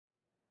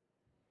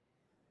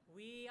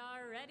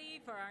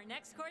ready for our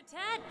next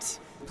quartet?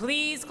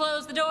 Please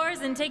close the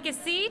doors and take a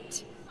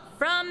seat.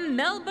 From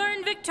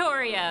Melbourne,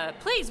 Victoria,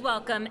 please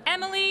welcome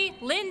Emily,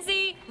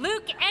 Lindsay,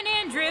 Luke, and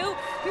Andrew,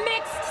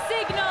 Mixed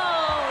Signals.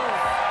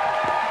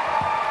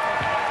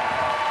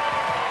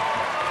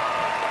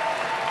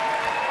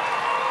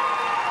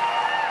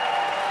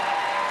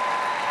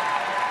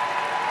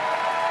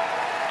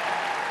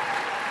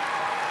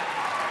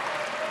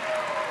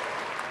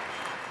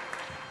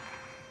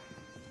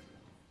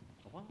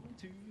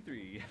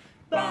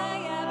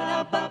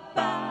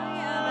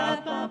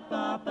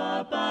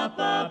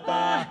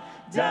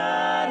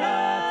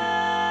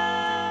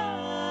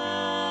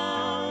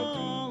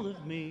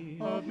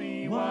 All of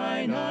me,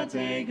 why not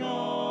take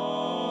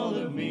all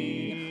of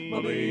me?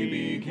 My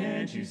baby,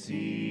 can't you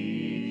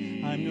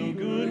see? I'm no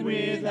good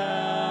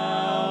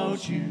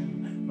without you.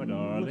 My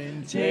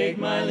darling, take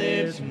my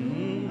lips,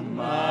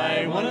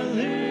 I wanna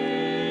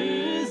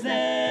lose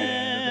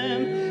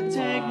them.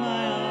 Take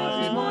my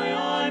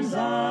arms,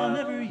 I'll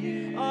never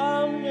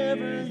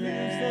use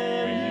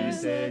them. You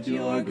said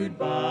your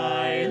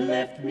goodbye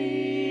left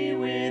me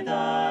with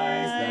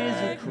eyes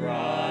that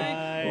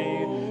cry.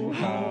 Oh,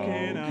 how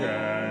can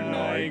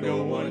I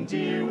go on,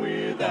 dear,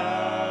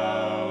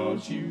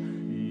 without you?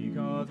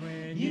 Because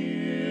when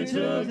you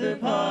took the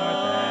part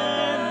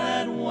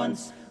that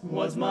once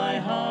was my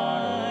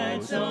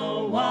heart,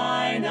 so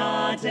why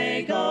not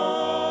take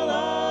all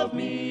of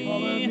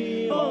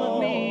me? All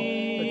of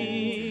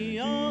me,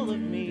 all of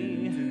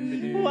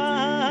me.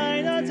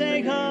 Why not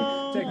take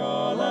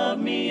all of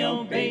me,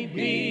 oh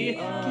baby?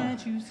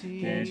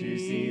 Can't you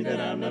see that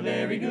I'm not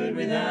very good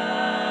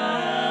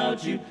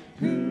without you?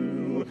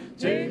 Ooh,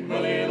 take my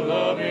little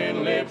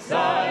loving lips,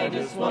 I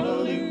just wanna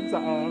lose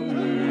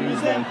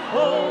them.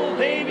 Oh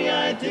baby,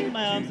 I think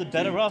my arms are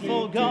better off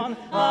all gone.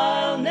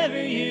 I'll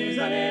never use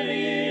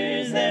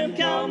them.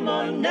 Come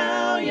on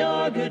now,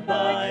 your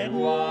goodbye.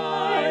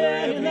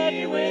 Why leave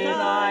me with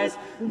eyes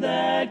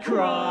that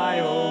cry?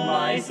 Oh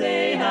my,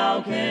 say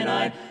how can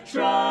I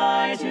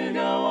try to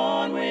go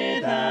on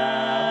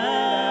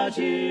without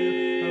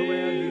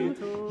you?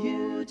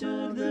 You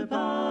took the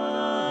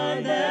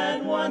part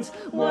that once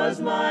was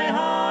my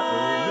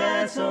heart.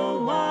 Yeah,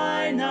 so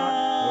why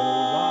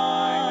not?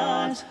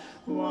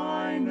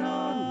 Why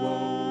not?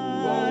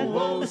 Whoa,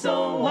 whoa.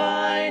 So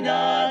why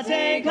not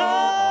take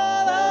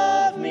all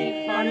of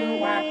me?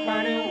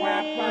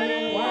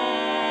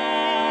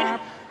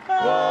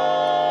 Oh.